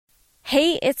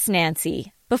Hey, it's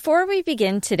Nancy. Before we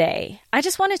begin today, I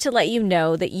just wanted to let you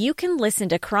know that you can listen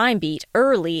to Crime Beat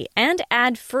early and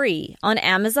ad-free on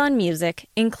Amazon Music,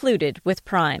 included with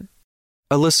Prime.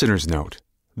 A listener's note.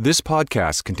 This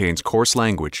podcast contains coarse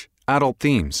language, adult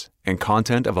themes, and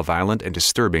content of a violent and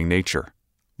disturbing nature.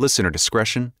 Listener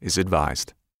discretion is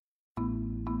advised.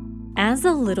 As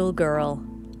a little girl,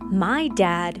 my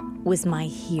dad was my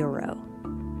hero.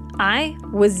 I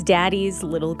was Daddy's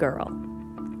little girl.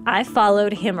 I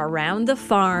followed him around the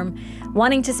farm,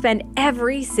 wanting to spend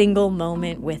every single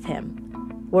moment with him.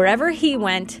 Wherever he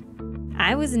went,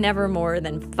 I was never more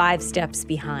than 5 steps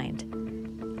behind.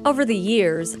 Over the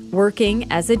years, working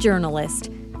as a journalist,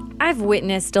 I've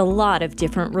witnessed a lot of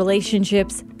different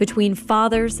relationships between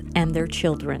fathers and their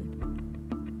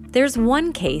children. There's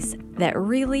one case that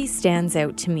really stands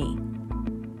out to me.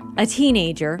 A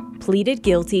teenager pleaded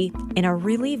guilty in a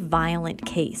really violent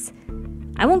case.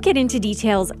 I won't get into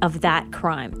details of that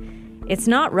crime. It's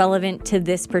not relevant to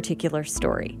this particular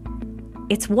story.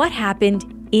 It's what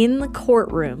happened in the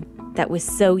courtroom that was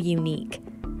so unique.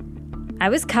 I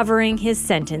was covering his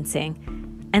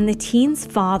sentencing, and the teen's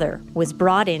father was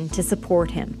brought in to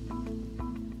support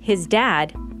him. His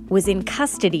dad was in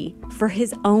custody for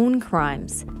his own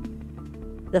crimes.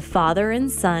 The father and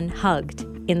son hugged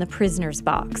in the prisoner's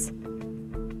box.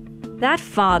 That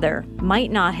father might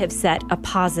not have set a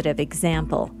positive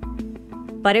example,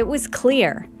 but it was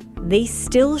clear they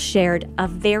still shared a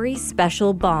very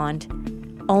special bond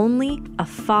only a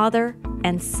father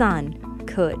and son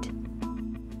could.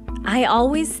 I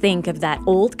always think of that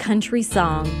old country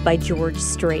song by George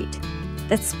Strait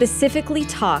that specifically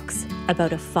talks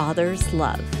about a father's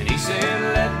love. And he said,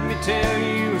 let me tell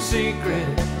you a secret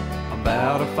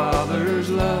about a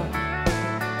father's love.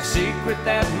 A secret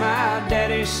that my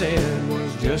daddy said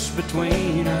was just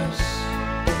between us.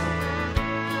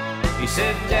 He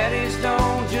said, daddies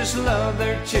don't just love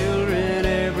their children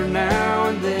every now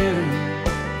and then.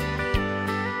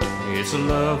 It's a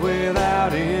love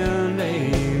without end,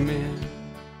 amen.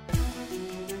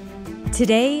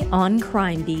 Today on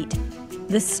Crime Beat,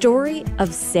 the story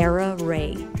of Sarah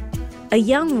Ray, a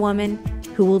young woman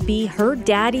who will be her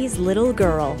daddy's little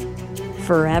girl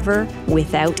forever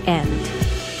without end.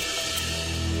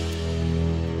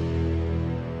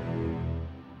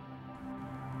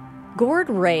 Gord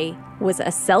Ray was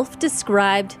a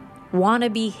self-described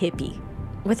wannabe hippie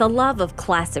with a love of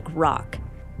classic rock.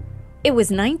 It was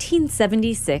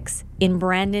 1976 in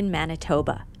Brandon,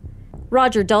 Manitoba.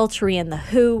 Roger Daltrey and The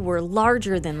Who were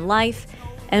larger than life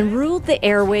and ruled the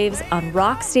airwaves on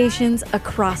rock stations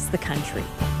across the country.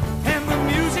 And the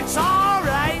music's all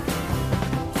right.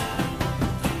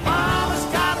 Mama's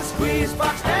got a squeeze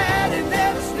box, daddy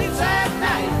never sleeps at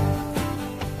night.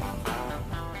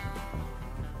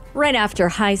 Right after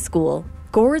high school,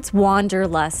 Gord's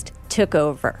wanderlust took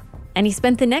over, and he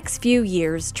spent the next few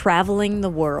years traveling the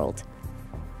world.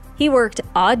 He worked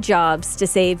odd jobs to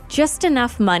save just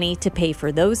enough money to pay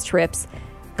for those trips,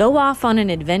 go off on an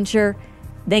adventure,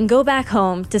 then go back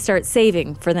home to start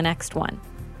saving for the next one.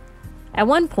 At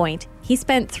one point, he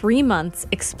spent 3 months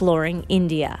exploring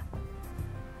India.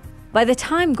 By the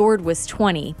time Gord was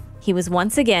 20, he was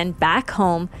once again back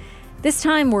home, this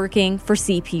time working for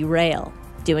CP Rail,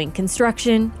 doing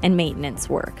construction and maintenance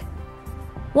work.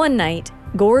 One night,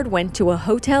 Gord went to a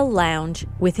hotel lounge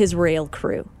with his rail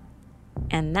crew.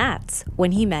 And that's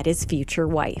when he met his future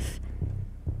wife.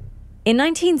 In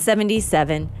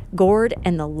 1977, Gord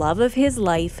and the love of his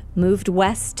life moved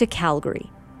west to Calgary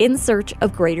in search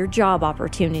of greater job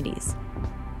opportunities.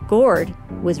 Gord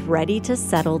was ready to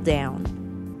settle down.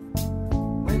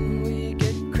 When we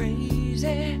get crazy,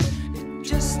 it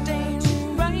just ain't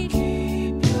right.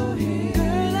 Keep your head,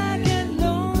 girl, I get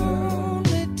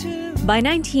lonely too. By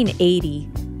 1980,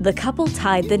 the couple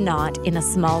tied the knot in a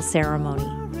small ceremony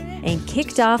and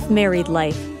kicked off married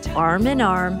life arm in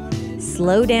arm,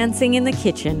 slow dancing in the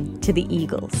kitchen to the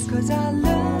Eagles. 'Cause I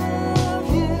love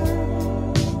you.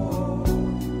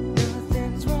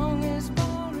 Nothing's wrong as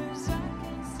far as I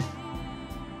can see.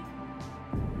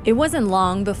 It wasn't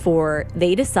long before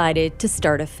they decided to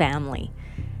start a family.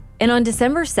 And on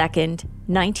December 2nd,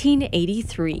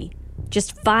 1983,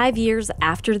 just 5 years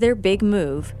after their big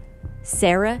move,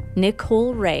 Sarah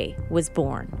Nicole Ray was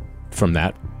born. From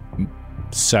that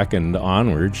second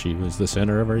onward, she was the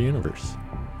center of our universe.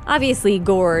 Obviously,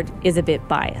 Gord is a bit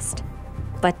biased,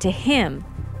 but to him,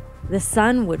 the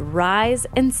sun would rise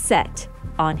and set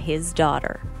on his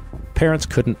daughter. Parents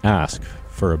couldn't ask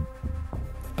for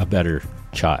a better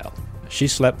child. She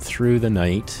slept through the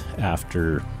night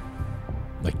after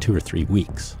like 2 or 3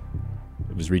 weeks.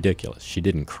 It was ridiculous. She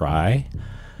didn't cry.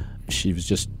 she was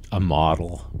just a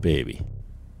model baby.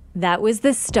 That was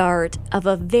the start of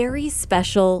a very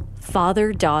special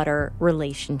father-daughter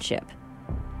relationship.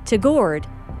 To Gord,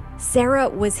 Sarah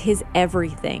was his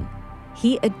everything.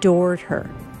 He adored her.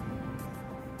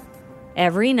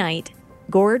 Every night,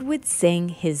 Gord would sing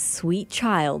his sweet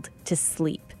child to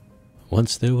sleep.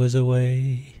 Once there was a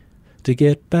way to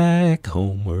get back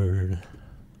homeward.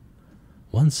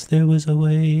 Once there was a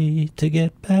way to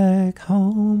get back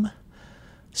home.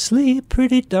 Sleep,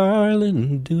 pretty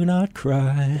darling, do not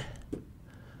cry,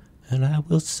 and I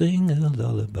will sing a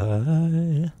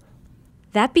lullaby.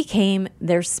 That became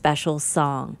their special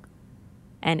song.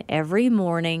 And every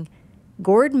morning,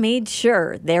 Gord made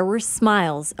sure there were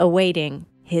smiles awaiting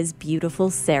his beautiful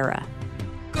Sarah.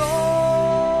 Golden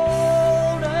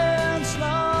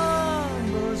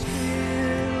slumbers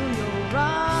fill your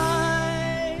eyes.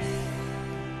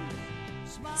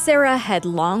 Sarah had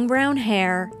long brown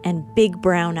hair and big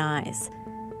brown eyes.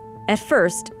 At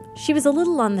first, she was a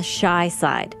little on the shy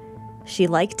side. She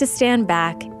liked to stand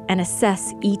back and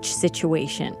assess each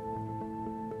situation.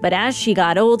 But as she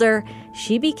got older,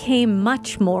 she became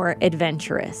much more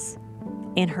adventurous.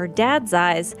 In her dad's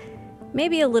eyes,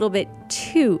 maybe a little bit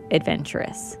too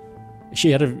adventurous. She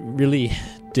had a really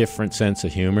different sense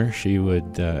of humor.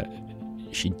 She'd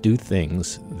do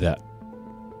things that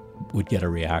would get a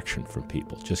reaction from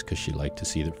people just because she liked to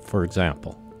see them. For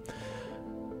example,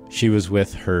 she was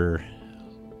with her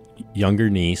younger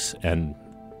niece and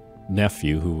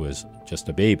nephew, who was just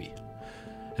a baby,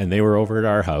 and they were over at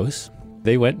our house.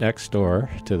 They went next door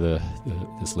to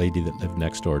this lady that lived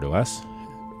next door to us,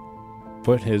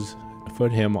 put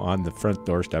him on the front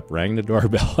doorstep, rang the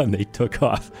doorbell, and they took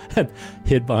off and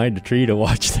hid behind a tree to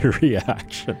watch their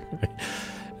reaction.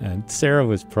 And Sarah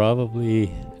was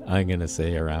probably, I'm going to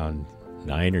say, around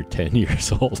 9 or 10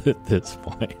 years old at this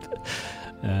point.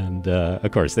 And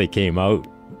of course, they came out,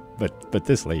 but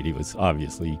this lady was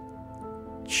obviously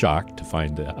shocked to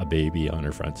find a baby on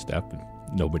her front step and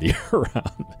nobody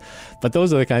around. But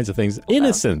those are the kinds of things,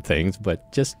 innocent things,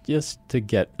 but just to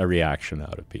get a reaction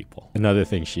out of people. Another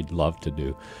thing she'd love to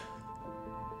do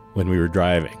when we were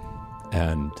driving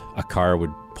and a car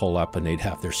would pull up and they'd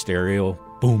have their stereo,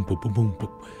 boom, boom, boom, boom, boom.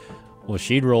 Well,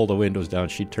 she'd roll the windows down,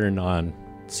 she'd turn on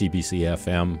CBC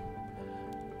FM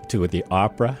to the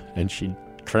opera, and she'd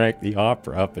crank the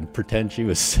opera up and pretend she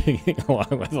was singing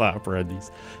along with opera,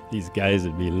 and these guys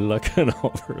would be looking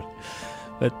over.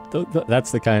 But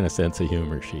that's the kind of sense of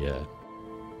humor she had.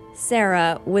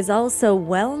 Sarah was also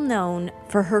well known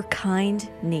for her kind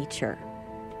nature.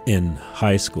 In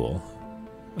high school,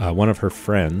 one of her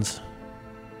friends,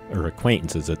 or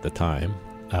acquaintances at the time,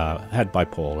 had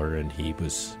bipolar, and he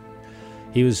was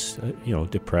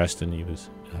depressed, and he was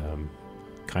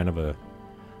kind of a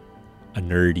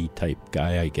nerdy type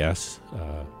guy, I guess.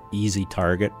 Easy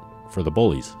target for the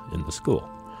bullies in the school.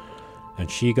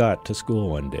 And she got to school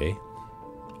one day,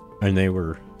 and they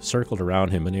were circled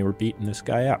around him, and they were beating this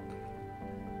guy up.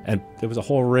 And there was a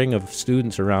whole ring of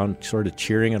students around sort of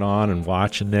cheering it on and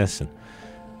watching this. And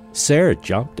Sarah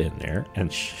jumped in there,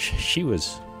 and she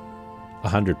was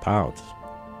 100 pounds,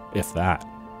 if that.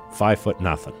 5 foot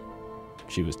nothing.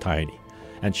 She was tiny.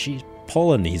 And she's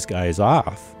pulling these guys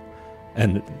off.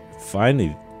 And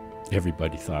finally,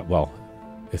 everybody thought, well,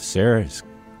 if Sarah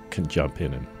can jump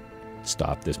in and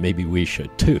stop this, maybe we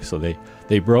should too. So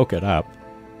they broke it up.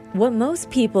 What most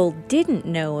people didn't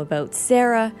know about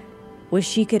Sarah was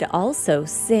she could also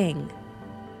sing.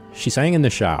 She sang in the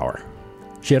shower.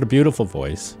 She had a beautiful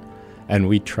voice, and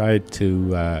we tried to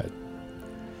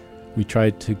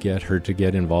get her to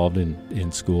get involved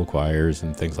in school choirs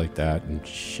and things like that, and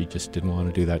she just didn't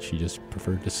want to do that. She just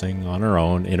preferred to sing on her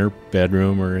own in her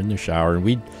bedroom or in the shower, and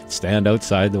we'd stand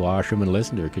outside the washroom and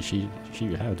listen to her because she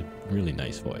had a really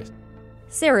nice voice.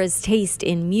 Sarah's taste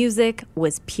in music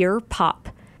was pure pop.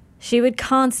 She would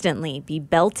constantly be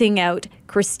belting out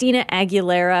Christina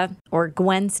Aguilera or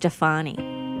Gwen Stefani.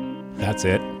 That's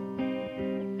it.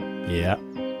 Yeah.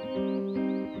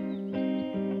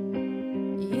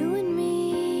 You and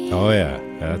me. Oh yeah,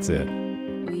 that's it.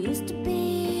 We used to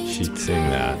be She'd sing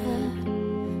that.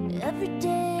 every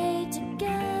day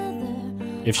together.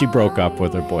 If she broke up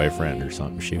with her boyfriend or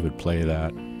something, she would play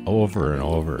that over and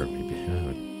over.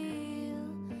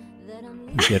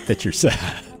 Get that you're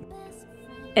sad.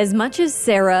 As much as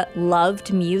Sarah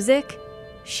loved music,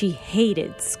 she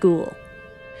hated school.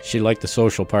 She liked the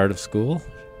social part of school,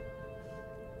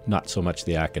 not so much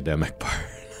the academic part.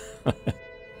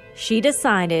 She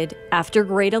decided after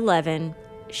grade 11,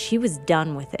 she was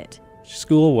done with it.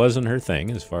 School wasn't her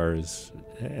thing and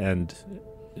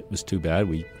it was too bad.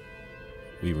 We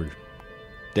were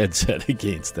dead set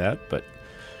against that, but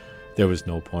there was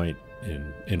no point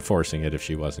in enforcing it if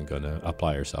she wasn't going to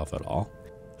apply herself at all.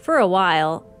 For a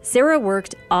while, Sarah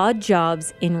worked odd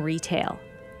jobs in retail.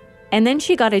 And then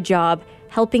she got a job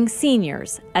helping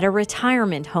seniors at a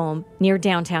retirement home near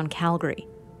downtown Calgary.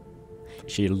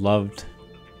 She loved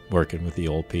working with the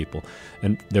old people.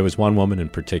 And there was one woman in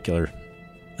particular,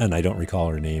 and I don't recall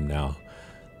her name now,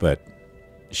 but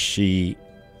she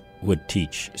would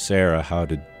teach Sarah how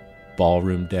to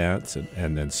ballroom dance,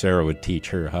 and then Sarah would teach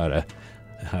her how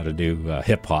to do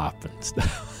hip hop and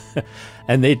stuff.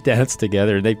 And they danced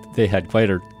together. They had quite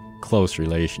a close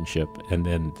relationship. And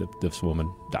then this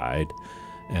woman died,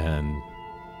 and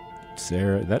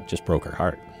Sarah, that just broke her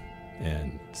heart,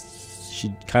 and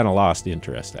she kind of lost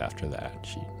interest after that.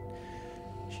 She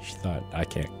thought, I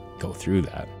can't go through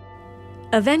that.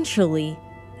 Eventually,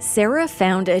 Sarah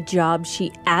found a job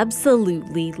she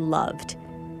absolutely loved.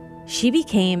 She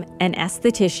became an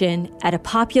esthetician at a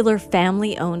popular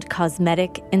family-owned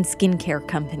cosmetic and skincare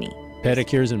company.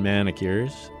 Pedicures and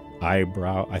manicures,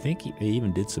 eyebrow, I think they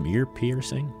even did some ear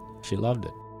piercing. She loved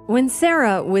it. When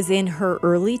Sarah was in her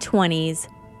early 20s,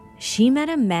 she met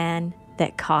a man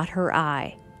that caught her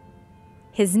eye.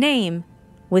 His name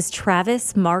was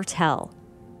Travis Martel.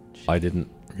 I didn't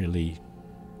really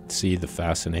see the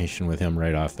fascination with him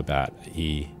right off the bat.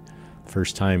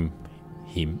 First time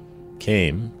he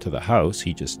came to the house,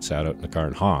 he just sat out in the car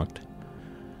and honked.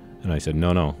 And I said,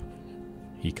 no,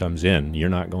 he comes in. You're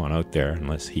not going out there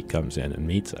unless he comes in and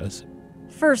meets us.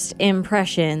 First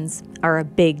impressions are a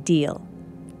big deal.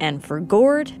 And for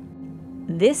Gord,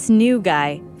 this new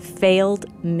guy failed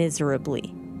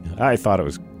miserably. I thought it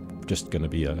was just going to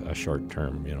be a short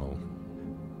term,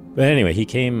 But anyway, he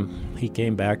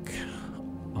came back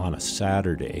on a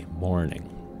Saturday morning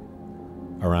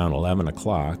around 11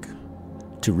 o'clock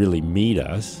to really meet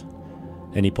us,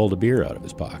 and he pulled a beer out of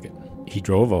his pocket. He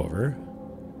drove over,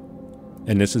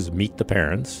 and this is meet the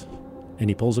parents, and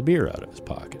he pulls a beer out of his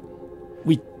pocket.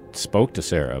 We spoke to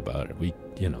Sarah about it. We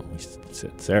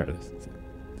said, Sarah,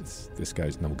 this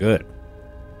guy's no good.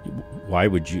 Why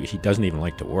would you? He doesn't even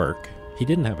like to work. He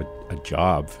didn't have a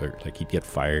job for, he'd get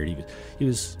fired. He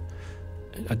was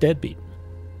a deadbeat.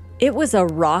 It was a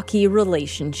rocky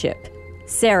relationship.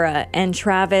 Sarah and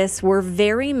Travis were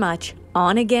very much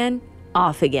on again,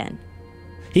 off again.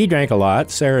 He drank a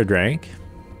lot, Sarah drank,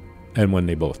 and when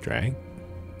they both drank,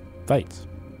 fights.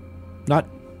 Not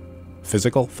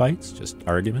physical fights, just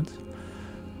arguments.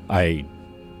 I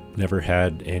never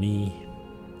had any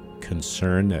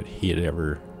concern that he had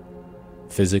ever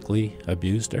physically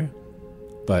abused her,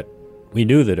 but we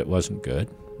knew that it wasn't good.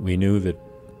 We knew that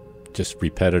just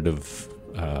repetitive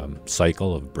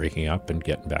cycle of breaking up and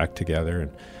getting back together,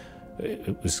 and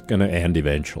it was going to end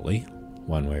eventually,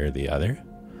 one way or the other.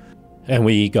 And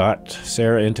we got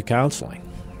Sarah into counseling.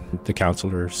 The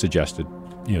counselor suggested,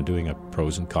 doing a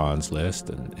pros and cons list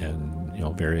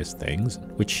and various things,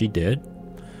 which she did.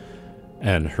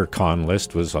 And her con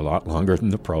list was a lot longer than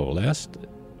the pro list,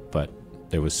 but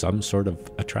there was some sort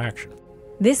of attraction.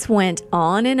 This went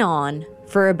on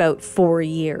for about 4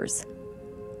 years.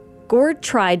 Gord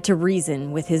tried to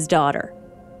reason with his daughter.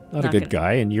 Not a good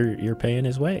guy, and you're paying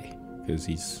his way because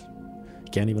he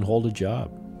can't even hold a job.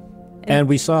 And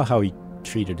we saw how he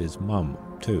treated his mom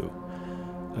too.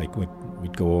 Like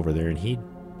we'd go over there and he'd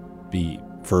be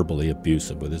verbally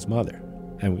abusive with his mother.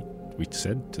 And we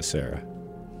said to Sarah,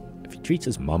 if he treats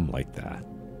his mom like that,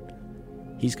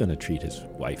 he's going to treat his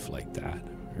wife like that,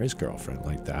 or his girlfriend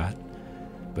like that.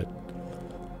 But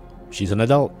she's an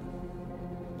adult.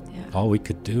 Yeah. All we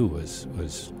could do was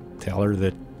tell her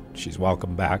that she's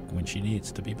welcome back when she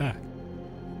needs to be back.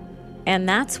 And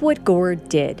that's what Gord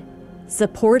did.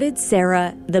 Supported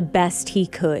Sarah the best he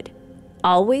could,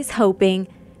 always hoping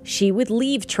she would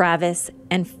leave Travis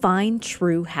and find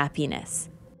true happiness.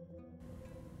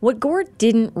 What Gord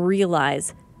didn't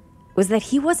realize was that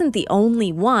he wasn't the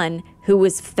only one who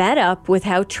was fed up with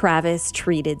how Travis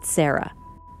treated Sarah.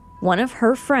 One of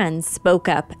her friends spoke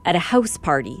up at a house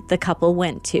party the couple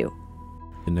went to.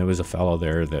 And there was a fellow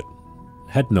there that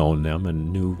had known them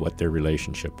and knew what their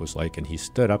relationship was like, and he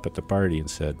stood up at the party and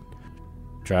said,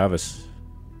 Travis,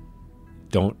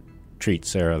 don't treat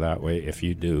Sarah that way. If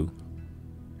you do,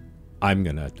 I'm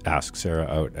going to ask Sarah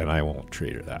out and I won't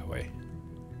treat her that way.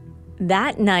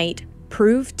 That night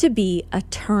proved to be a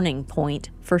turning point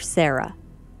for Sarah.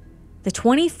 The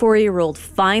 24-year-old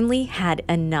finally had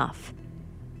enough.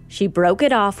 She broke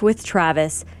it off with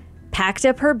Travis, packed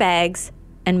up her bags,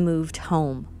 and moved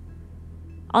home.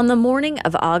 On the morning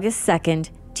of August 2nd,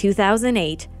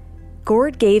 2008,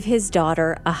 Gord gave his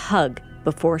daughter a hug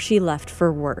before she left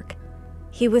for work.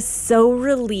 He was so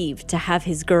relieved to have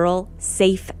his girl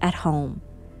safe at home.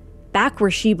 back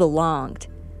where she belonged,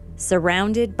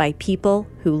 surrounded by people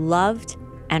who loved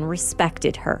and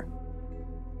respected her.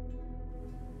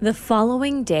 The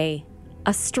following day,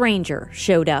 a stranger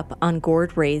showed up on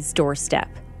Gord Ray's doorstep.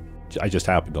 I just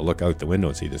happened to look out the window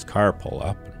and see this car pull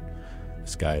up.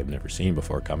 This guy I've never seen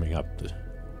before coming up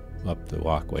the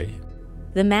walkway.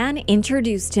 The man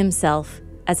introduced himself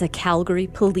as a Calgary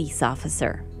police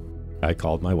officer. I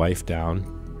called my wife down,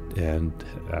 and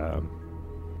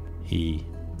he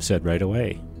said right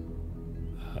away,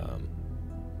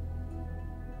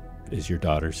 "Is your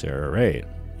daughter Sarah Ray?"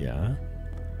 "Yeah."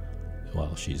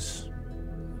 "Well, she's,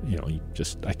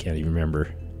 I can't even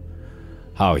remember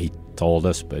how he told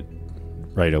us, but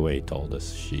right away told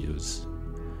us she was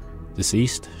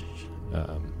deceased,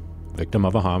 victim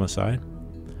of a homicide."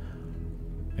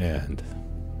 And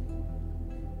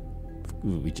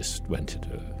we just went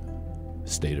into a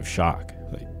state of shock.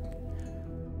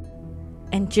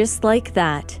 And just like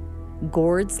that,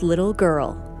 Gord's little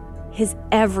girl, his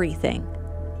everything,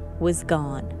 was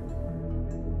gone.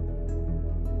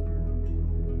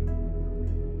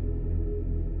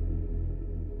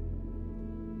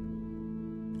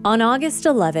 On August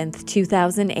 11th,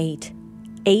 2008,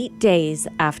 8 days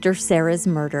after Sarah's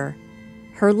murder,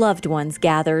 her loved ones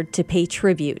gathered to pay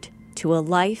tribute to a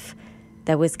life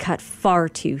that was cut far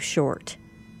too short.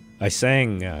 I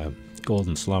sang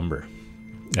Golden Slumber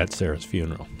at Sarah's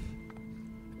funeral.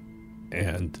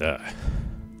 And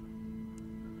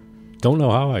don't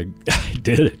know how I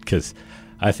did it, because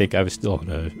I think I was still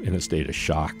in a state of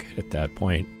shock at that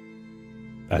point.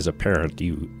 As a parent,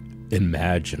 you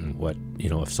imagine what,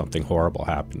 if something horrible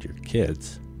happened to your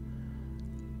kids.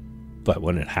 But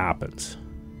when it happens,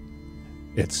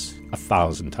 it's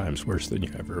 1,000 times worse than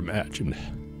you ever imagined.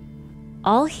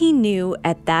 All he knew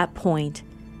at that point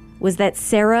was that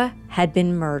Sarah had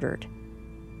been murdered.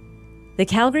 The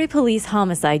Calgary Police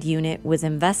Homicide Unit was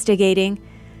investigating,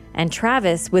 and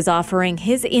Travis was offering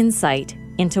his insight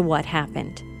into what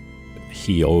happened.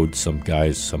 He owed some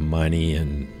guys some money,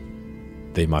 and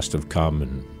they must have come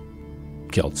and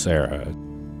killed Sarah.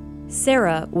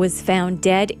 Sarah was found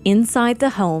dead inside the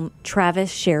home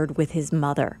Travis shared with his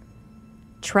mother.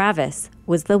 Travis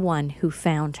was the one who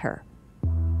found her.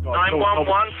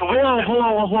 911 for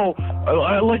Hello.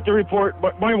 I'd like to report,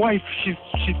 but my wife, she's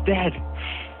dead.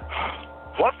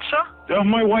 What, sir?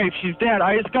 My wife, she's dead.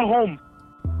 I just got home.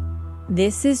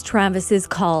 This is Travis's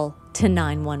call to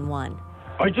 911.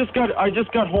 I just got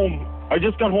home. I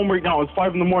just got home right now. It's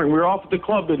 5 a.m. We were off at the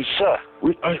club, and Sir.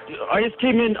 I just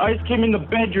came in the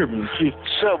bedroom, and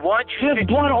Sir, why'd she you has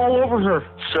blood all over her.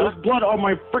 Sir? There's blood on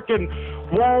my freaking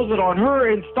walls and on her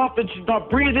and stuff, and she's not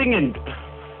breathing. And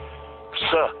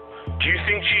Sir, do you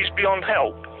think she's beyond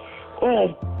help?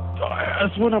 oh, I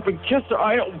just went up and kissed her.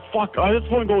 I just want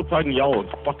to go outside and yell at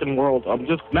the fucking world. I'm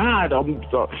just mad. I don't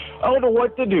know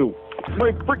what to do.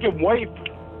 My freaking wife.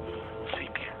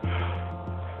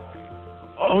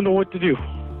 I don't know what to do.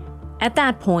 At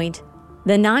that point,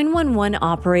 the 911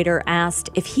 operator asked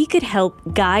if he could help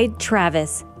guide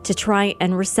Travis to try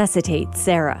and resuscitate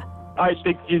Sarah. I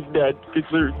think she's dead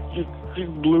because she's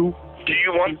blue. Do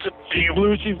you want to? She's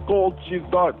blue. She's cold. She's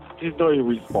not even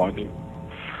responding.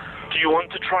 Do you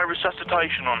want to try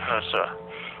resuscitation on her, sir?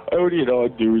 I don't even know how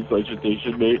to do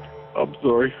resuscitation, mate. I'm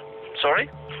sorry. Sorry?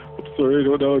 I'm sorry. I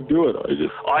don't know how to do it.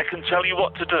 I can tell you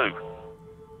what to do.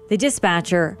 The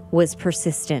dispatcher was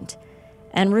persistent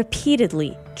and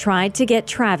repeatedly tried to get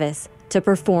Travis to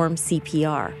perform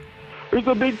CPR. There's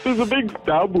a big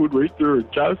stab wound right through her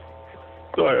chest.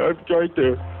 So I'm trying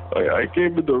to. I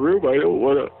came in the room. I don't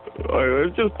want to. I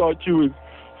just thought she was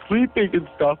sleeping and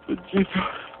stuff, and she's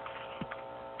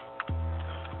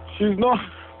not.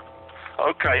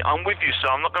 Okay, I'm with you, sir.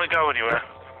 I'm not going to go anywhere.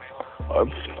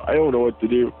 I don't know what to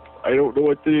do. Okay.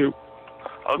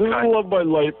 This is the love of my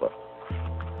life.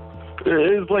 It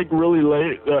is really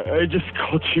late. I just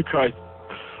called you guys.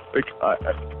 I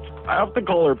have to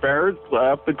call her parents. I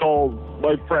have to call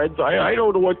my friends. I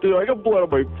don't know what to do. I got blood on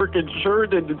my freaking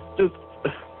shirt, and it's just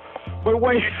my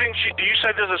wife. Do you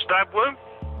say there's a stab wound?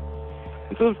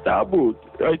 It's a stab wound.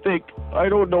 I think. I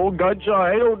don't know. Gunshot.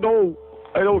 I don't know.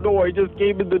 I just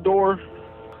came in the door.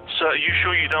 Sir, are you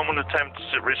sure you don't want to attempt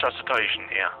resuscitation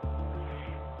here?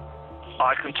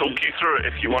 I can talk you through it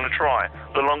if you want to try.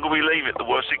 The longer we leave it, the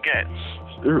worse it gets.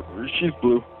 She's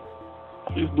blue.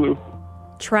 She's blue.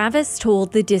 Travis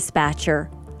told the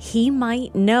dispatcher he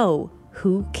might know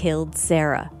who killed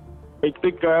Sarah. I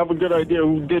think I have a good idea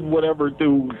who did whatever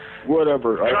to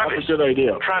whatever. Travis, I have a good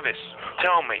idea. Travis,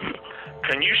 tell me,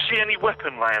 can you see any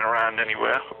weapon laying around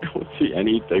anywhere? I don't see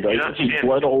anything. I just see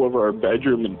blood all over our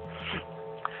bedroom. And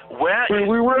Where is...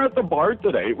 We were at the bar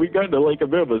today. We got into like a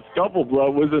bit of a scuffle, but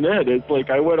that wasn't it. It's like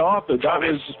I went off and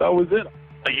that was it.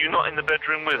 Are you not in the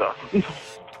bedroom with her?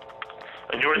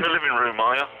 And you're in the living room,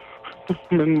 are you?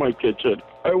 I'm in my kitchen.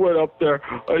 I went up there.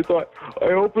 I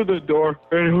opened the door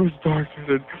and it was dark,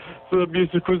 and so the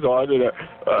music was on, and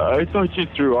I thought she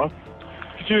threw up.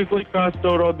 She was like passed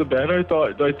out on the bed. I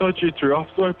thought she threw up,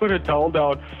 so I put a towel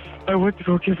down. I went to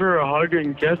go give her a hug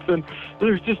and kiss, and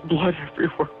there's just blood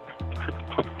everywhere.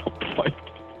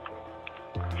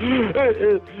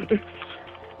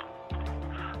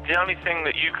 The only thing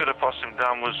that you could have possibly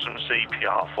done was some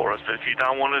CPR for us, but if you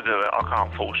don't want to do it, I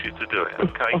can't force you to do it,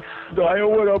 okay? I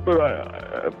went up and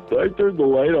I turned the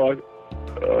light on.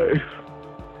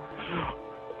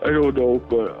 I don't know,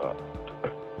 but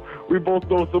we both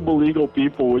know some illegal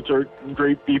people, which are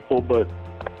great people, but...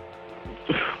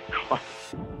 God.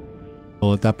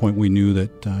 Well, at that point, we knew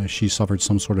that she suffered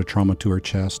some sort of trauma to her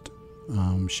chest.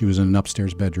 She was in an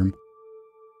upstairs bedroom.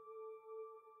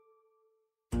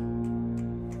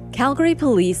 Calgary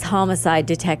Police homicide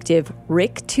detective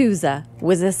Rick Tuza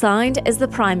was assigned as the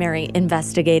primary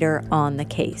investigator on the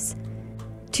case.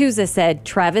 Tuza said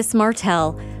Travis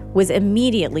Martel was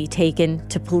immediately taken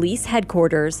to police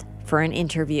headquarters for an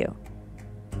interview.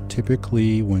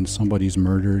 Typically, when somebody's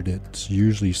murdered, it's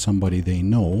usually somebody they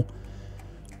know.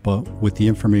 But with the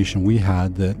information we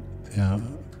had that,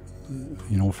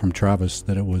 from Travis,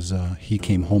 that it was he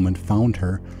came home and found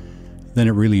her, then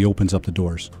it really opens up the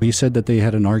doors. He said that they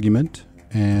had an argument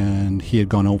and he had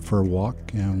gone out for a walk,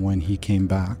 and when he came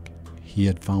back, he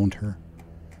had found her.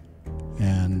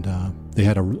 And they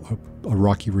had a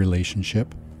rocky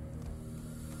relationship.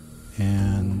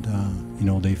 And,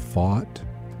 they fought,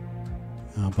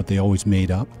 but they always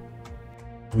made up.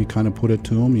 We kind of put it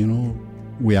to him,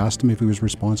 we asked him if he was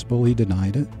responsible. He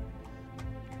denied it.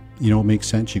 It makes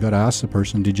sense. You got to ask the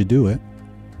person, did you do it?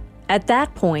 At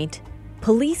that point,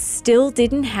 police still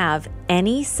didn't have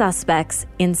any suspects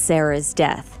in Sarah's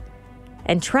death,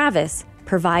 and Travis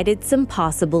provided some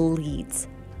possible leads.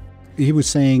 He was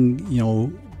saying,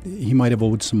 he might have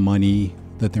owed some money,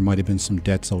 that there might have been some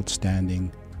debts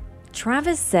outstanding.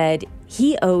 Travis said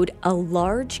he owed a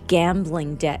large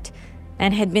gambling debt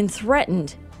and had been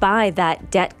threatened by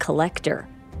that debt collector.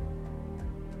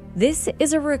 This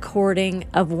is a recording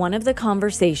of one of the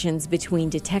conversations between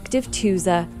Detective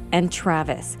Tuza and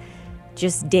Travis,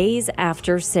 just days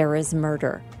after Sarah's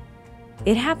murder.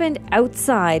 It happened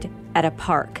outside at a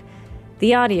park.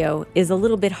 The audio is a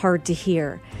little bit hard to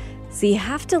hear, so you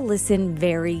have to listen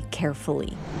very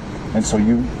carefully. And so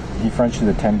he fronted you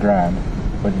the 10 grand,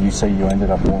 but you say you ended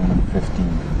up owing him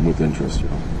 15 with interest.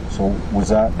 So was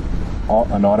that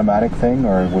an automatic thing,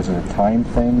 or was it a time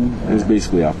thing? It was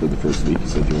basically after the first week. He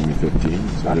said you owe me 15.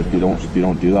 So if you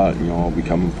don't do that, I'll be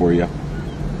coming for you.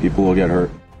 People will get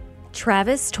hurt.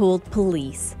 Travis told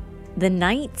police the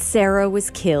night Sarah was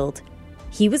killed,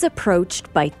 he was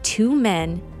approached by two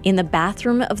men in the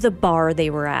bathroom of the bar they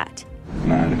were at.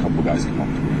 And I had a couple guys come up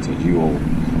to me and said, you owe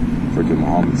freaking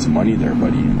Muhammad some money there,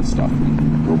 buddy, and stuff.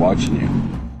 And we're watching you.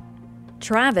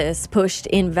 Travis pushed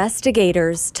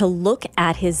investigators to look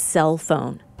at his cell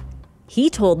phone. He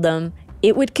told them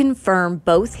it would confirm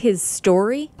both his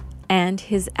story and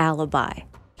his alibi.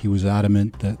 He was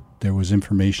adamant that there was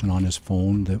information on his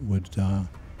phone that would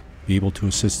be able to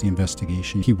assist the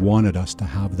investigation. He wanted us to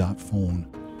have that phone.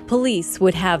 Police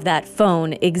would have that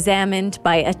phone examined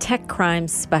by a tech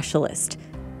crimes specialist.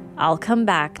 I'll come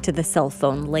back to the cell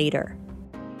phone later.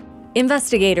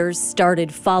 Investigators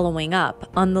started following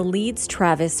up on the leads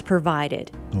Travis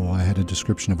provided. So I had a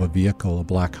description of a vehicle, a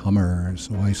black Hummer,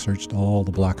 so I searched all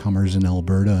the black Hummers in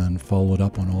Alberta and followed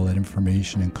up on all that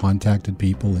information and contacted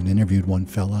people and interviewed one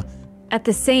fella. At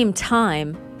the same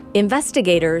time,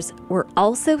 investigators were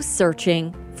also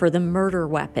searching for the murder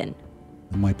weapon.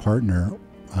 My partner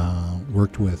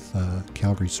worked with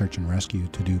Calgary Search and Rescue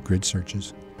to do grid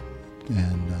searches.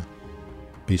 And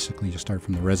basically you start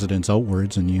from the residence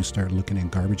outwards and you start looking in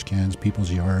garbage cans,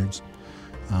 people's yards,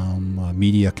 a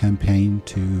media campaign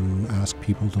to ask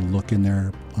people to look on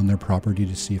their property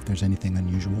to see if there's anything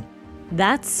unusual.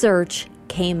 That search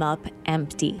came up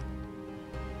empty.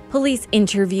 Police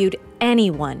interviewed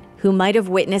anyone who might have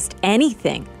witnessed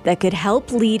anything that could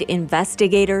help lead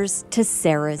investigators to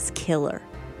Sarah's killer.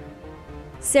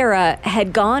 Sarah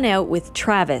had gone out with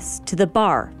Travis to the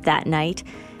bar that night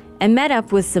and met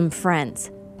up with some friends.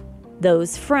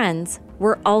 Those friends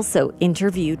were also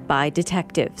interviewed by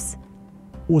detectives.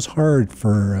 It was hard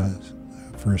for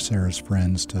Sarah's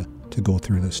friends to go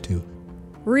through this too.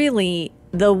 Really,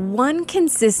 the one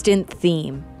consistent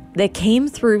theme that came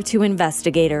through to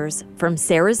investigators from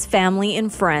Sarah's family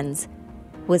and friends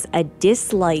was a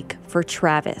dislike for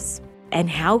Travis and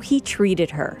how he treated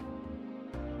her.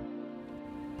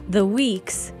 The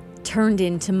weeks turned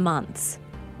into months,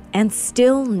 and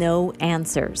still no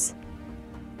answers.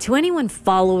 To anyone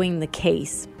following the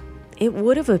case, it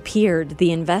would have appeared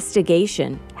the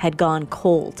investigation had gone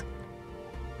cold.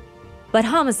 But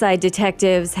homicide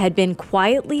detectives had been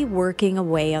quietly working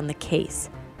away on the case,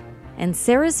 and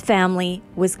Sarah's family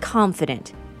was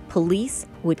confident police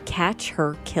would catch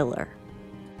her killer.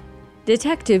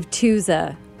 Detective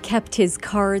Tusa kept his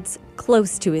cards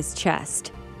close to his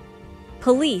chest.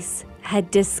 Police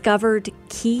had discovered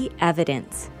key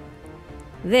evidence.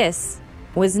 This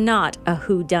was not a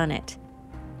whodunit.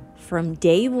 From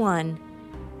day one,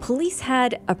 police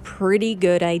had a pretty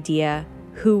good idea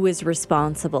who was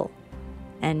responsible,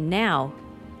 and now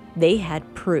they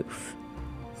had proof.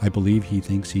 I believe he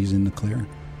thinks he's in the clear.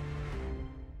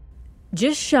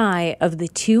 Just shy of the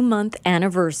 2-month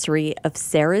anniversary of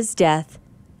Sarah's death,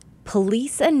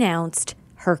 police announced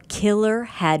her killer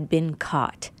had been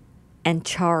caught and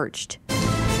charged.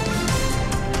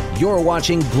 You're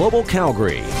watching Global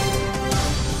Calgary.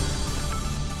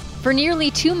 For nearly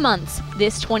 2 months,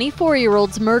 this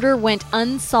 24-year-old's murder went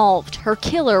unsolved, her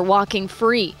killer walking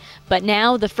free. But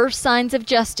now, the first signs of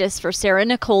justice for Sarah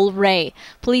Nicole Ray.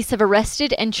 Police have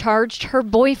arrested and charged her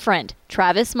boyfriend,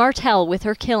 Travis Martel, with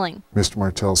her killing. Mr.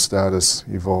 Martel's status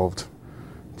evolved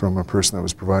from a person that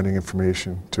was providing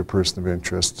information to a person of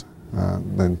interest,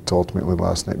 then to ultimately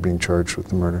last night being charged with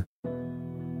the murder.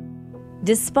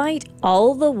 Despite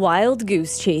all the wild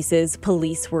goose chases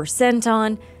police were sent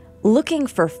on, looking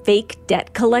for fake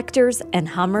debt collectors and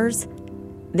Hummers,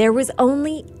 there was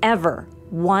only ever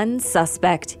one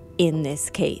suspect in this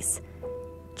case.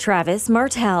 Travis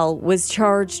Martel was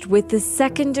charged with the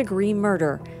second-degree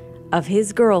murder of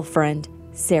his girlfriend,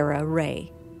 Sarah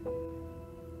Ray.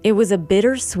 It was a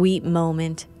bittersweet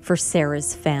moment for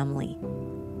Sarah's family.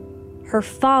 Her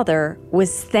father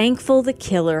was thankful the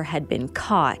killer had been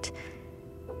caught,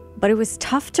 but it was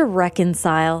tough to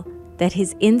reconcile that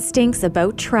his instincts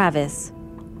about Travis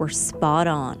were spot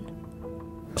on.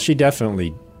 She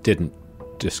definitely didn't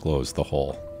disclose the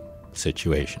whole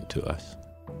situation to us.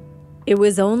 It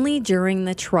was only during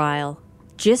the trial,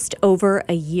 just over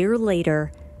a year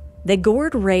later, that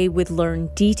Gord Ray would learn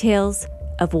details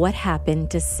of what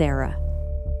happened to Sarah.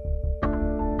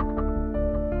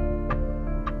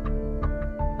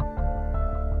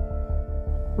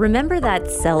 Remember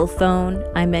that cell phone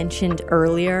I mentioned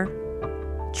earlier?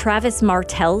 Travis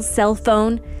Martel's cell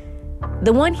phone?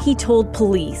 The one he told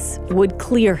police would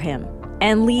clear him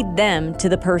and lead them to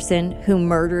the person who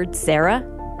murdered Sarah?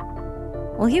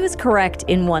 Well, he was correct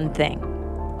in one thing.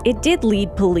 It did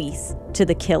lead police to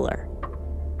the killer.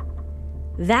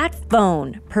 That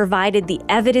phone provided the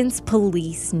evidence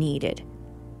police needed.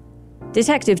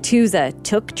 Detective Tusa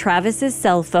took Travis's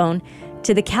cell phone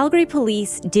to the Calgary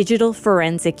Police Digital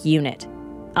Forensic Unit,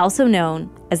 also known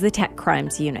as the Tech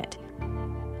Crimes Unit.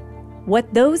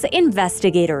 What those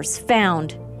investigators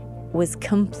found was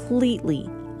completely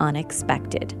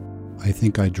unexpected. I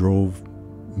think I drove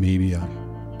maybe a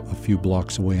few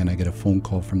blocks away and I get a phone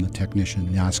call from the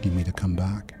technician asking me to come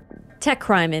back. Tech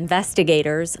crime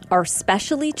investigators are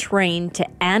specially trained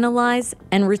to analyze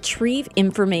and retrieve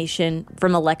information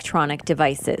from electronic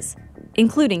devices,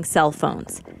 including cell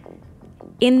phones.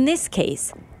 In this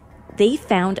case, they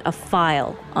found a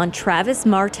file on Travis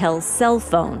Martel's cell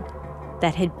phone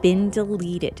that had been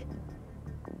deleted.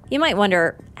 You might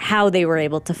wonder how they were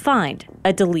able to find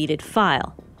a deleted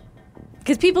file.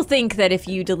 Because people think that if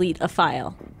you delete a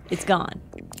file, it's gone.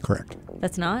 Correct.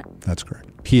 That's not? That's correct.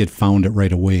 He had found it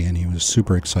right away and he was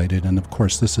super excited. And of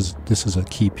course, this is a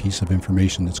key piece of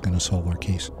information that's going to solve our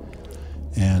case.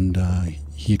 And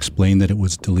he explained that it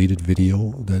was deleted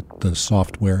video, that the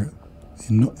software,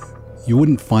 you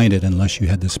wouldn't find it unless you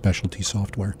had this specialty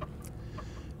software.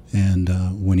 And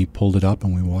when he pulled it up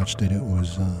and we watched it, it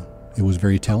was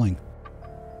very telling.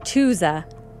 Tusa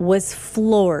was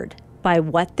floored by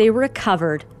what they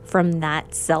recovered from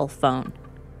that cell phone.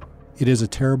 It is a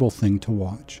terrible thing to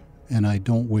watch, and I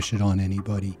don't wish it on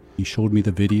anybody. He showed me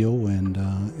the video, and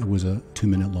it was a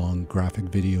 2-minute-long graphic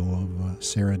video of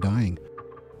Sarah dying.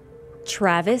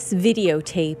 Travis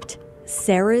videotaped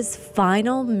Sarah's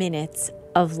final minutes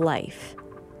of life.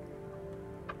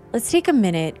 Let's take a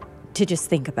minute to just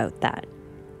think about that.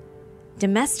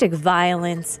 Domestic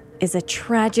violence is a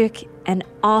tragic and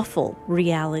awful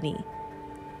reality.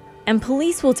 And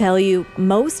police will tell you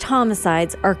most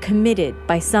homicides are committed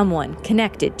by someone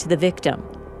connected to the victim.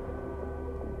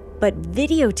 But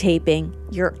videotaping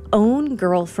your own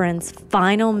girlfriend's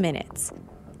final minutes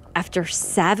after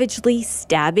savagely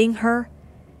stabbing her,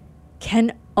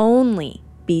 can only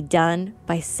be done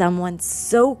by someone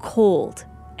so cold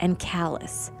and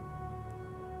callous.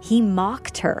 He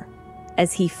mocked her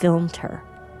as he filmed her,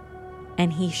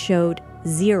 and he showed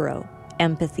zero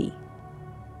empathy.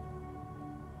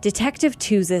 Detective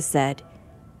Tusa said,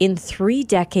 in 3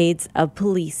 decades of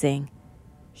policing,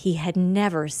 he had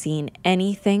never seen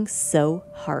anything so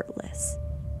heartless.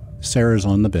 Sarah's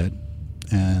on the bed,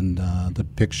 and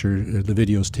the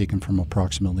video is taken from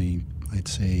approximately, I'd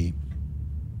say,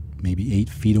 maybe 8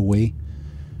 feet away.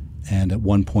 And at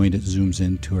one point it zooms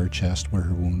into her chest where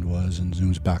her wound was and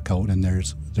zooms back out, and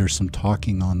there's some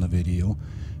talking on the video,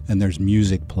 and there's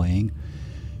music playing.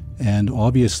 And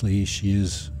obviously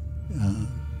she's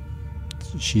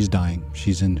dying.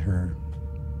 She's in her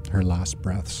last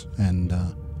breaths. And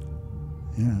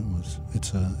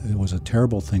it was a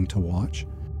terrible thing to watch.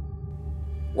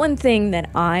 One thing that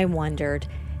I wondered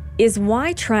is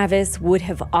why Travis would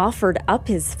have offered up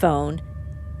his phone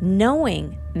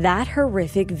knowing that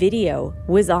horrific video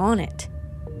was on it.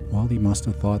 Well, he must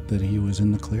have thought that he was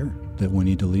in the clear, that when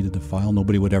he deleted the file,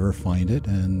 nobody would ever find it.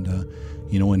 And,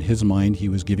 in his mind, he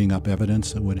was giving up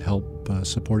evidence that would help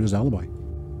support his alibi.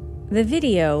 The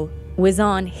video was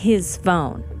on his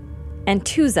phone, and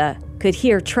Tusa could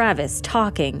hear Travis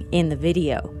talking in the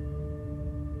video.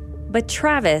 But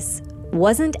Travis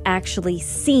wasn't actually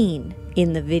seen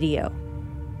in the video.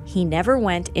 He never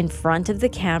went in front of the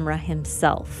camera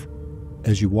himself.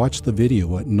 As you watch the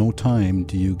video, at no time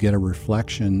do you get a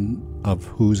reflection of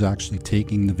who's actually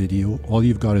taking the video. All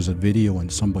you've got is a video and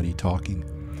somebody talking.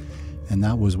 And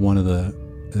that was one of the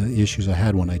issues I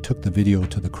had when I took the video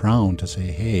to the Crown to say,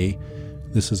 hey,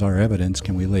 this is our evidence,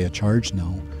 can we lay a charge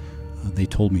now? They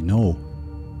told me no.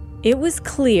 It was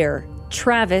clear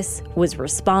Travis was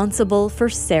responsible for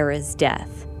Sarah's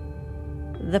death.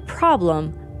 The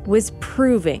problem was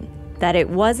proving that it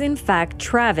was in fact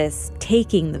Travis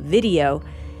taking the video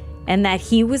and that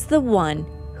he was the one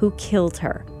who killed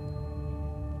her.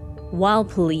 While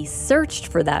police searched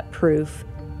for that proof,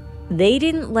 they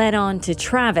didn't let on to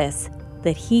Travis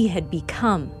that he had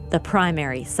become the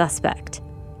primary suspect.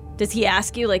 Does he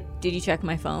ask you, did you check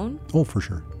my phone? Oh, for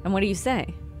sure. And what do you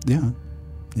say? Yeah,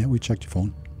 we checked your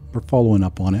phone. We're following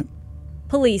up on it.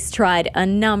 Police tried a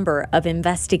number of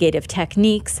investigative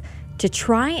techniques to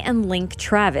try and link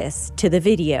Travis to the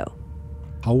video.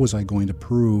 How was I going to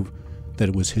prove that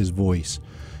it was his voice?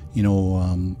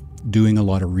 Doing a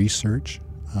lot of research,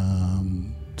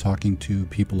 talking to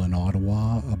people in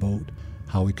Ottawa about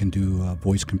how we can do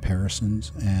voice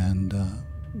comparisons, and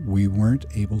we weren't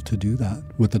able to do that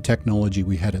with the technology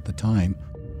we had at the time.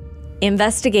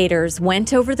 Investigators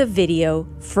went over the video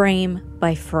frame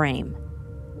by frame.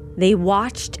 They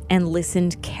watched and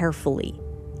listened carefully,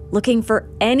 looking for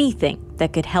anything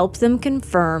that could help them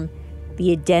confirm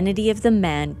the identity of the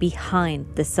man behind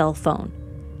the cell phone.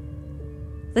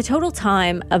 The total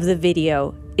time of the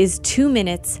video is 2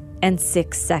 minutes and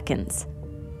 6 seconds.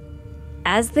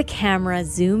 As the camera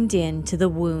zoomed in to the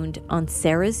wound on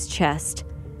Sarah's chest,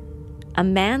 a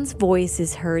man's voice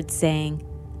is heard saying,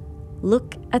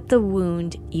 "Look at the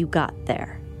wound you got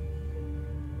there."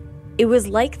 It was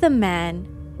like the man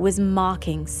was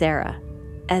mocking Sarah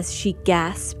as she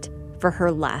gasped for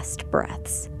her last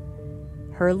breaths,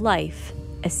 her life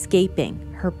escaping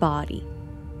her body.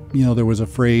 There was a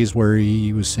phrase where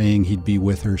he was saying he'd be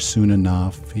with her soon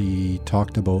enough. He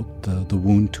talked about the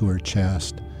wound to her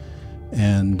chest.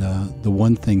 And the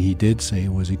one thing he did say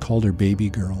was he called her baby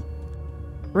girl.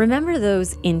 Remember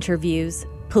those interviews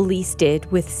police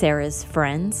did with Sarah's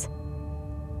friends?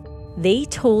 They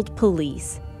told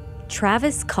police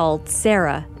Travis called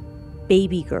Sarah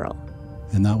baby girl.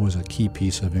 And that was a key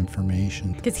piece of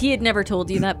information. Because he had never told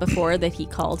you that before, that he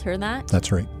called her that?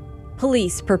 That's right.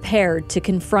 Police prepared to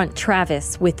confront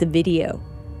Travis with the video.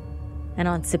 And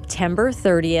on September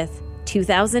 30th,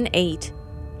 2008,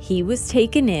 he was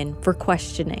taken in for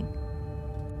questioning.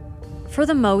 For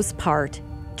the most part,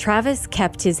 Travis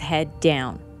kept his head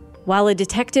down while a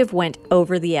detective went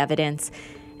over the evidence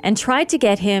and tried to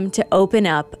get him to open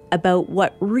up about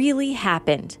what really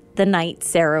happened the night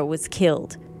Sarah was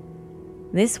killed.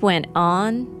 This went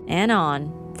on and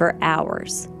on for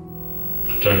hours.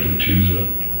 Detective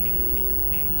Tusa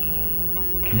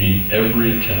made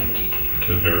every attempt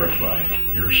to verify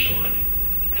your story,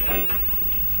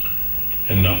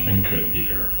 and nothing could be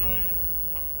verified.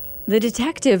 The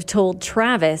detective told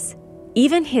Travis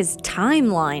even his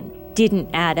timeline didn't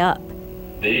add up.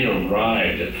 They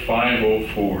arrived at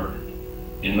 5:04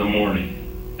 in the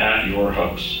morning at your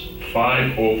house.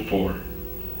 5:04.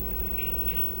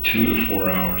 2 to 4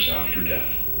 hours after death.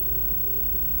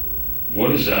 What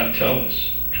does that tell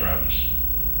us, Travis?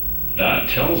 That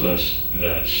tells us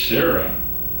that Sarah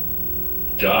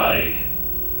died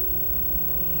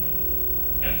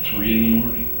at 3 in the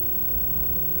morning.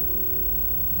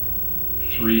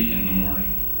 3 in the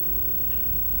morning.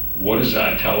 What does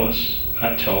that tell us?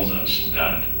 That tells us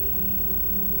that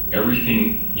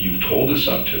everything you've told us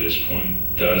up to this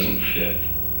point doesn't fit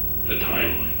the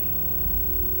timeline.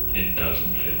 It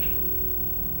doesn't fit.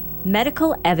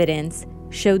 Medical evidence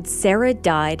showed Sarah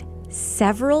died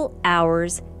several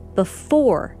hours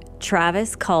before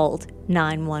Travis called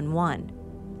 911.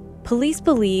 Police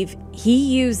believe he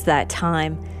used that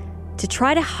time to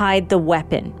try to hide the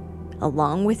weapon,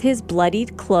 along with his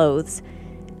bloodied clothes,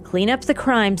 clean up the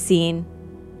crime scene,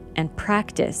 and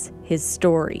practice his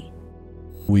story.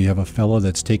 We have a fellow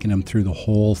that's taken him through the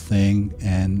whole thing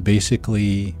and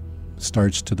basically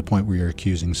starts to the point where you're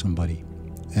accusing somebody.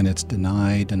 And it's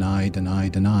deny, deny, deny,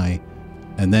 deny.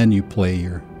 And then you play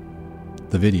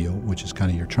the video, which is kind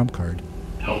of your trump card.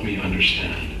 Help me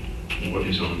understand what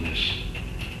is on this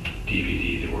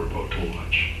DVD that we're about to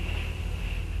watch.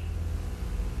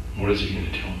 What is he going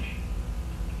to tell me?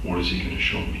 What is he going to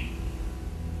show me?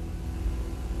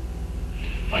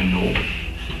 I know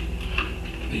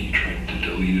that you tried to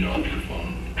delete it off your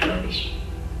phone, Travis.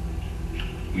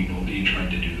 We know that you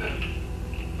tried to do that.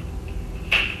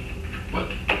 But,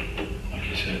 like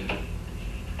I said,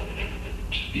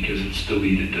 just because it's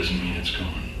deleted doesn't mean it's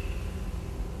gone.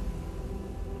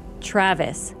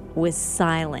 Travis was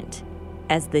silent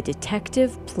as the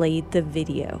detective played the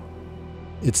video.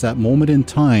 It's that moment in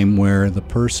time where the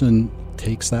person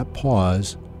takes that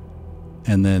pause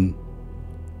and then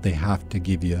they have to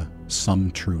give you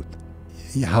some truth.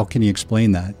 How can you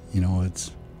explain that?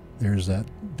 There's that,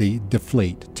 they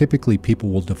deflate. Typically people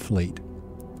will deflate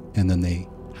and then they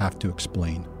have to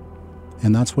explain.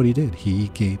 And that's what he did. He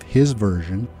gave his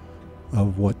version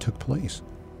of what took place.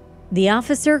 The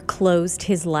officer closed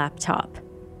his laptop.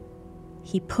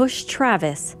 He pushed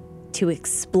Travis to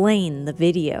explain the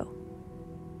video.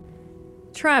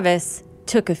 Travis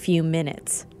took a few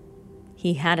minutes.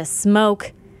 He had a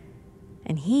smoke,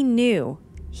 and he knew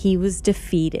he was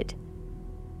defeated.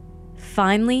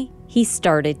 Finally, he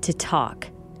started to talk.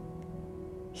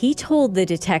 He told the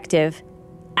detective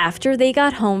after they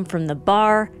got home from the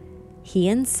bar, he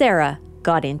and Sarah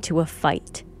got into a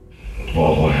fight.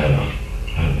 Well, I had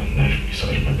a knife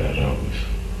beside my bed. I always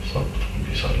slept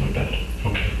beside my bed.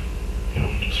 Okay.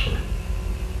 Just for,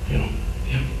 yeah.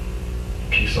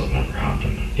 In case something ever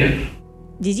happened. Yeah.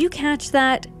 Did you catch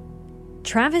that?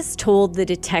 Travis told the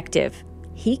detective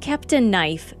he kept a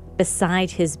knife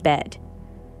beside his bed.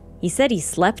 He said he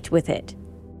slept with it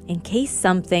in case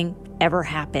something ever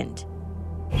happened.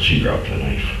 Well, she grabbed the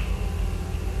knife,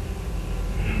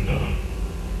 and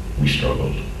we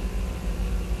struggled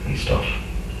and stuff.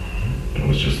 And it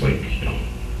was just like,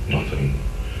 nothing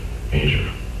major.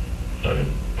 I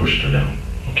pushed her down.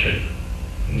 Okay.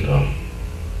 And,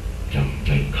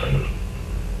 they kind of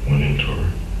went into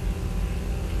her.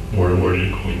 Where did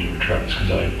it go into her, Travis?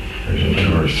 Because I into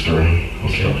her sternum and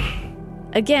stuff.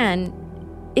 Again,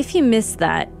 if you missed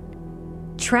that,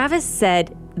 Travis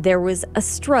said there was a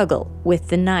struggle with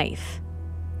the knife,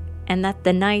 and that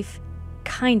the knife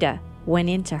kinda went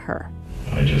into her.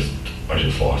 I just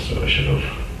lost it. I should have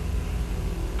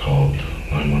called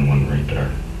 911 right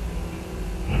there.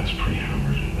 I was pretty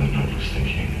hammered, and then I was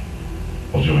thinking,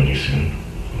 I'll join you soon.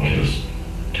 I'll just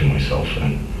do myself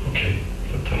in. Okay.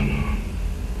 But then,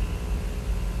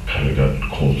 kind of got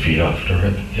cold feet after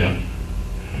it. Yeah.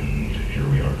 And here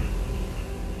we are.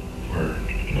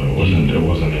 It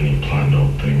wasn't any planned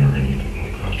out thing or anything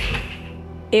like that. So.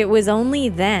 It was only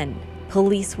then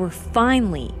police were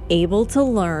finally able to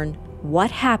learn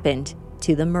what happened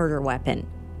to the murder weapon.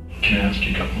 Can I ask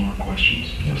you a couple more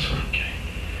questions? Yes, sir. Okay.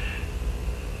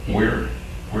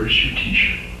 Where's your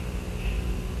t-shirt?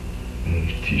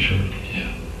 T-shirt?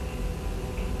 Yeah.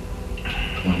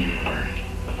 The one you're wearing.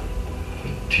 The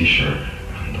t-shirt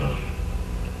and the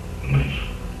knife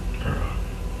are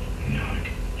in the attic.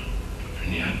 In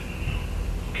the attic?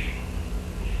 Okay.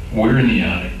 Where in the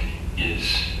attic is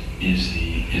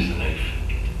the knife?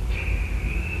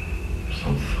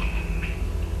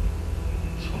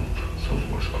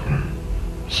 Southwest corner.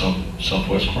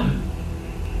 Southwest corner?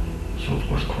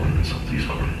 Southwest corner and southeast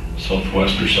corner.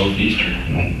 Southwest or southeastern?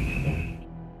 No.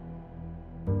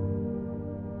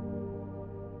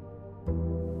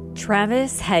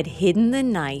 Travis had hidden the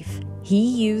knife he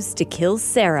used to kill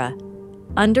Sarah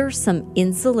under some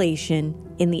insulation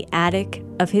in the attic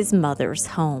of his mother's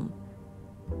home.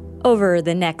 Over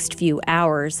the next few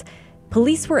hours,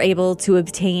 police were able to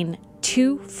obtain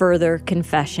 2 further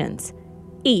confessions,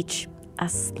 each a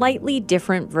slightly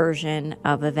different version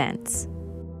of events.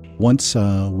 Once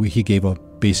he gave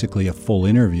basically a full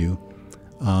interview,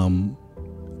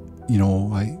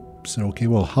 I said, okay,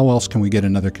 well, how else can we get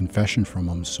another confession from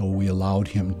him? So we allowed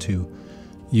him to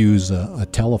use a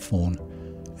telephone,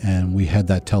 and we had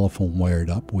that telephone wired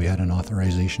up. We had an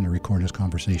authorization to record his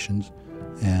conversations,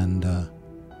 and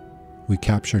we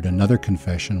captured another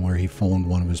confession where he phoned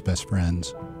one of his best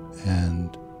friends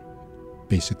and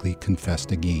basically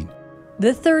confessed again.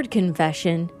 The third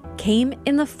confession came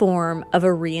in the form of a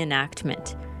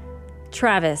reenactment.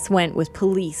 Travis went with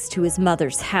police to his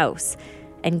mother's house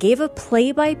and gave a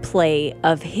play-by-play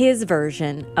of his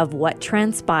version of what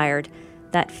transpired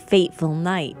that fateful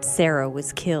night Sarah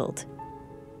was killed.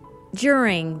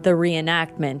 During the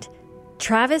reenactment,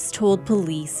 Travis told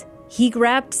police he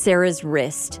grabbed Sarah's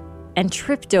wrist and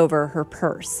tripped over her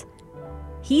purse.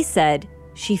 He said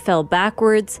she fell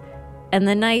backwards and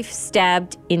the knife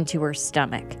stabbed into her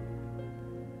stomach.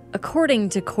 According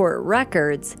to court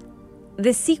records,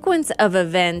 the sequence of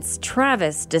events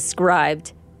Travis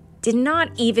described did not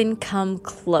even come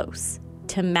close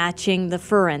to matching the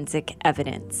forensic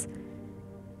evidence.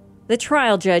 The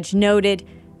trial judge noted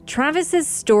Travis's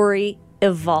story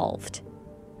evolved.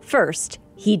 First,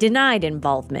 he denied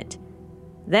involvement.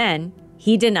 Then,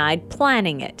 he denied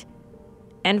planning it.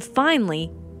 And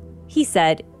finally, he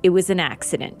said it was an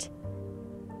accident.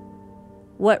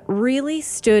 What really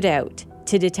stood out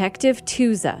to Detective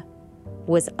Tusa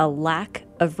was a lack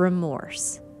of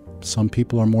remorse. Some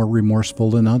people are more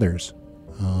remorseful than others.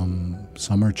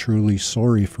 Some are truly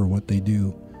sorry for what they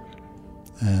do.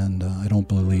 And I don't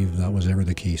believe that was ever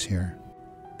the case here.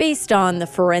 Based on the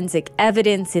forensic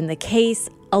evidence in the case,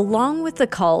 along with the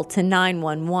call to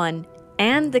 911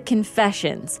 and the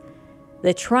confessions,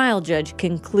 the trial judge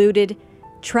concluded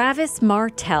Travis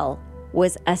Martel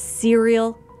was a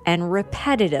serial and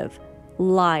repetitive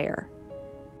liar.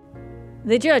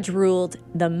 The judge ruled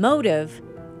the motive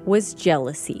was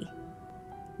jealousy.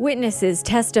 Witnesses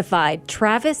testified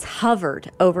Travis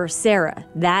hovered over Sarah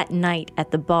that night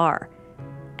at the bar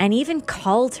and even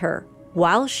called her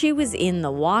while she was in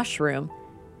the washroom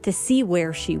to see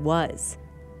where she was.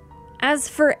 As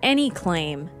for any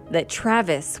claim that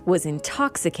Travis was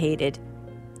intoxicated,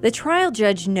 the trial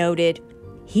judge noted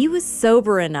he was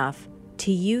sober enough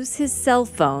to use his cell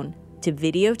phone to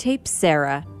videotape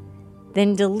Sarah,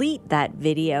 then delete that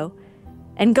video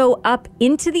and go up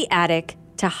into the attic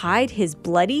to hide his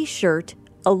bloody shirt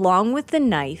along with the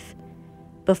knife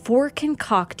before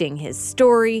concocting his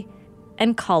story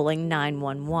and calling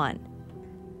 911.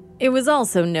 It was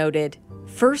also noted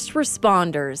first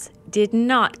responders did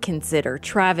not consider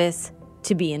Travis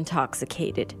to be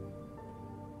intoxicated.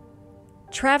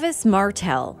 Travis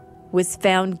Martel was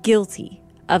found guilty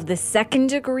of the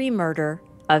second-degree murder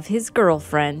of his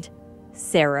girlfriend,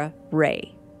 Sarah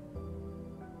Ray.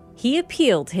 He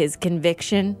appealed his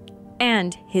conviction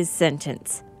and his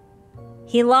sentence.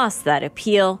 He lost that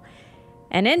appeal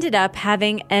and ended up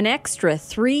having an extra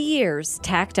 3 years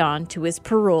tacked on to his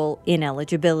parole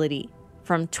ineligibility,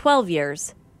 from 12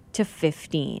 years to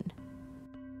 15.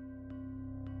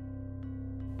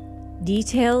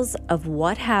 Details of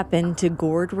what happened to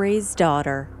Gord Ray's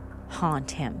daughter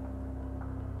haunt him.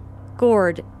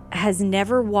 Gord has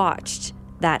never watched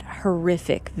that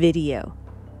horrific video,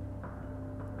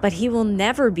 but he will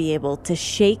never be able to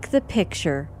shake the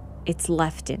picture it's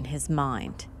left in his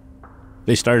mind.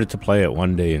 They started to play it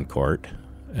one day in court,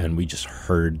 and we just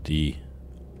heard the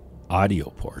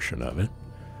audio portion of it,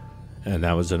 and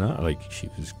that was enough. Like, she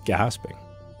was gasping.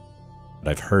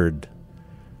 I've heard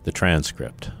the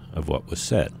transcript of what was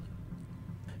said,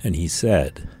 and he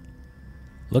said,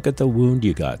 "Look at the wound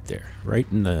you got there, right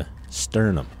in the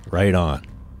sternum, right on,"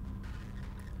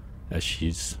 as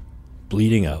she's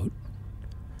bleeding out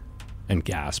and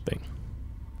gasping.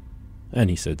 And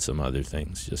he said some other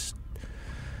things, just,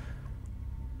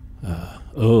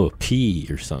 pee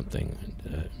or something.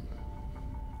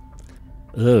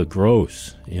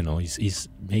 Gross. You know, he's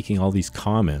making all these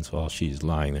comments while she's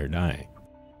lying there dying.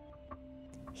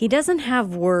 He doesn't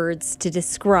have words to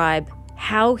describe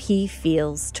how he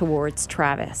feels towards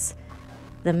Travis,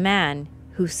 the man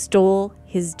who stole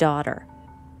his daughter,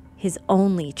 his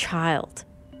only child.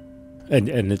 And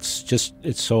it's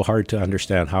so hard to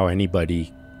understand how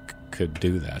anybody could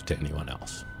do that to anyone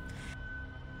else.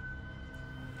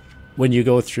 When you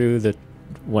went through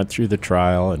the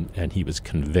trial and he was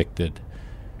convicted,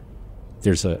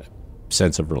 there's a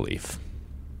sense of relief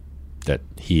that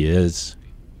he is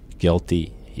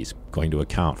guilty, he's going to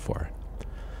account for it.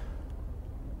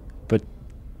 But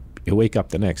you wake up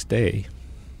the next day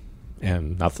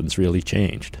and nothing's really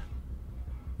changed.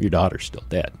 Your daughter's still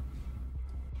dead.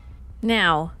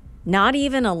 Now, not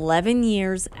even 11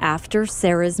 years after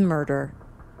Sarah's murder,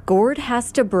 Gord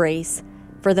has to brace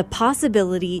for the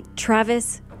possibility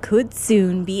Travis could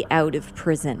soon be out of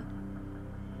prison.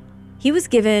 He was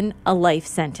given a life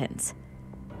sentence,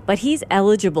 but he's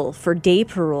eligible for day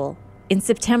parole in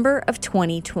September of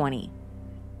 2020.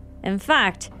 In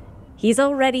fact, he's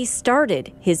already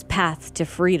started his path to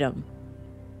freedom.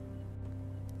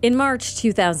 In March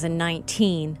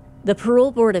 2019, the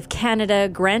Parole Board of Canada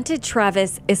granted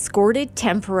Travis escorted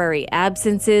temporary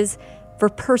absences for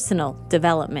personal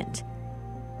development.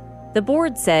 The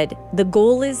board said the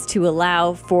goal is to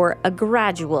allow for a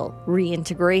gradual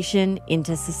reintegration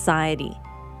into society.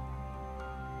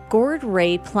 Gord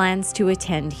Ray plans to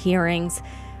attend hearings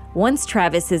once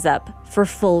Travis is up for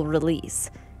full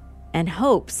release and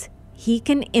hopes he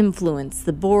can influence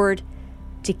the board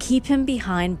to keep him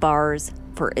behind bars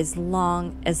for as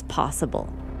long as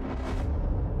possible.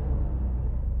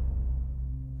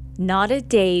 Not a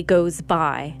day goes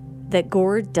by that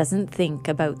Gord doesn't think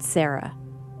about Sarah.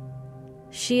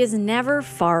 She is never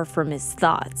far from his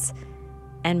thoughts,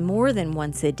 and more than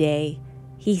once a day,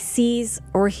 he sees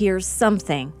or hears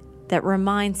something that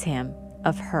reminds him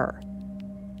of her.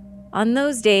 On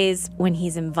those days when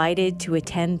he's invited to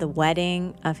attend the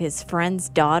wedding of his friend's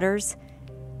daughters,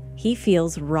 he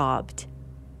feels robbed.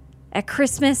 At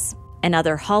Christmas and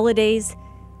other holidays,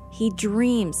 he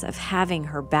dreams of having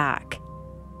her back.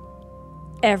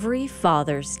 Every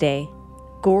Father's Day,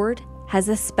 Gord has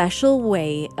a special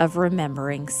way of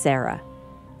remembering Sarah,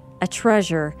 a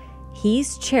treasure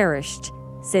he's cherished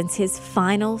since his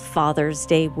final Father's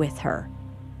Day with her.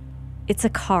 It's a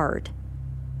card.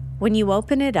 When you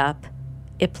open it up,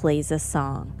 it plays a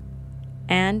song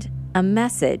and a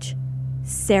message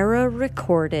Sarah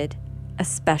recorded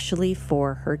especially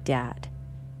for her dad.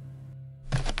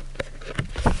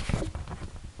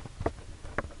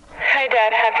 Hi,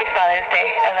 Dad. Happy Father's Day.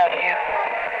 I love you.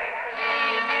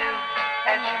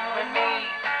 And you and me,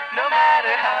 no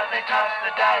matter how they toss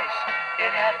the dice,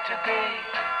 it had to be.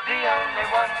 The only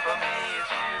one for me is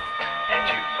you, and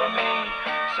you for me,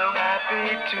 so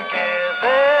happy together.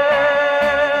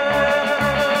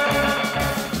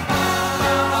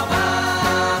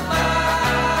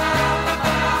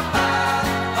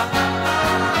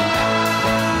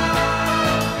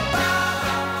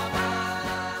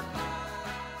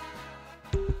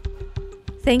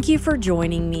 Thank you for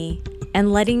joining me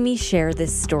and letting me share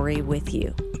this story with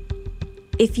you.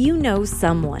 If you know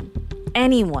someone,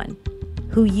 anyone,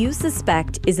 who you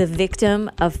suspect is a victim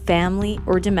of family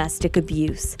or domestic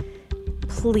abuse,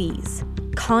 please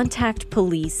contact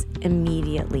police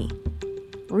immediately.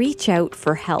 Reach out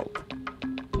for help.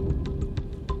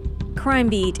 Crime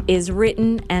Beat is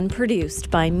written and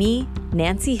produced by me,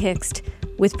 Nancy Hixt,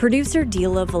 with producer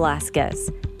Dila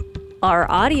Velasquez. Our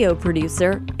audio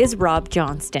producer is Rob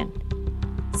Johnston.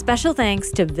 Special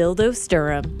thanks to Vildo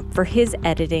Sturham for his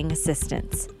editing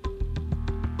assistance.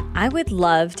 I would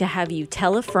love to have you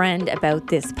tell a friend about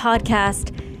this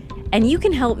podcast, and you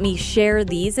can help me share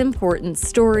these important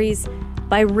stories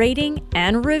by rating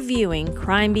and reviewing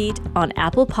Crime Beat on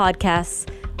Apple Podcasts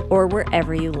or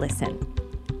wherever you listen.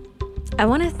 I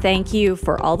want to thank you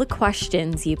for all the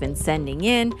questions you've been sending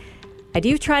in. I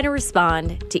do try to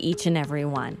respond to each and every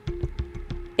one.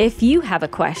 If you have a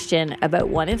question about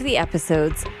one of the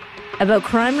episodes, about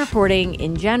crime reporting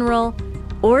in general,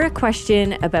 or a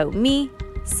question about me,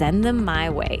 send them my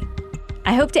way.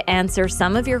 I hope to answer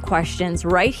some of your questions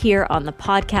right here on the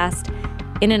podcast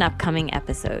in an upcoming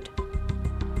episode.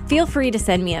 Feel free to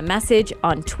send me a message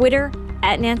on Twitter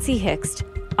 @Nancy Hixt,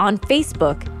 on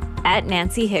Facebook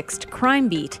 @Nancy Hixt Crime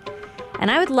Beat, and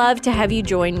I would love to have you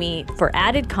join me for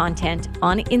added content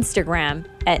on Instagram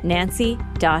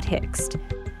 @Nancy.Hixt.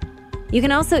 You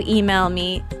can also email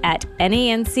me at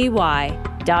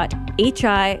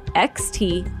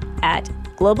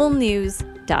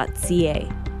nancy.hixt@globalnews.ca.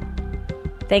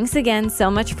 Thanks again so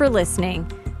much for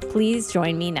listening. Please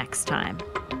join me next time.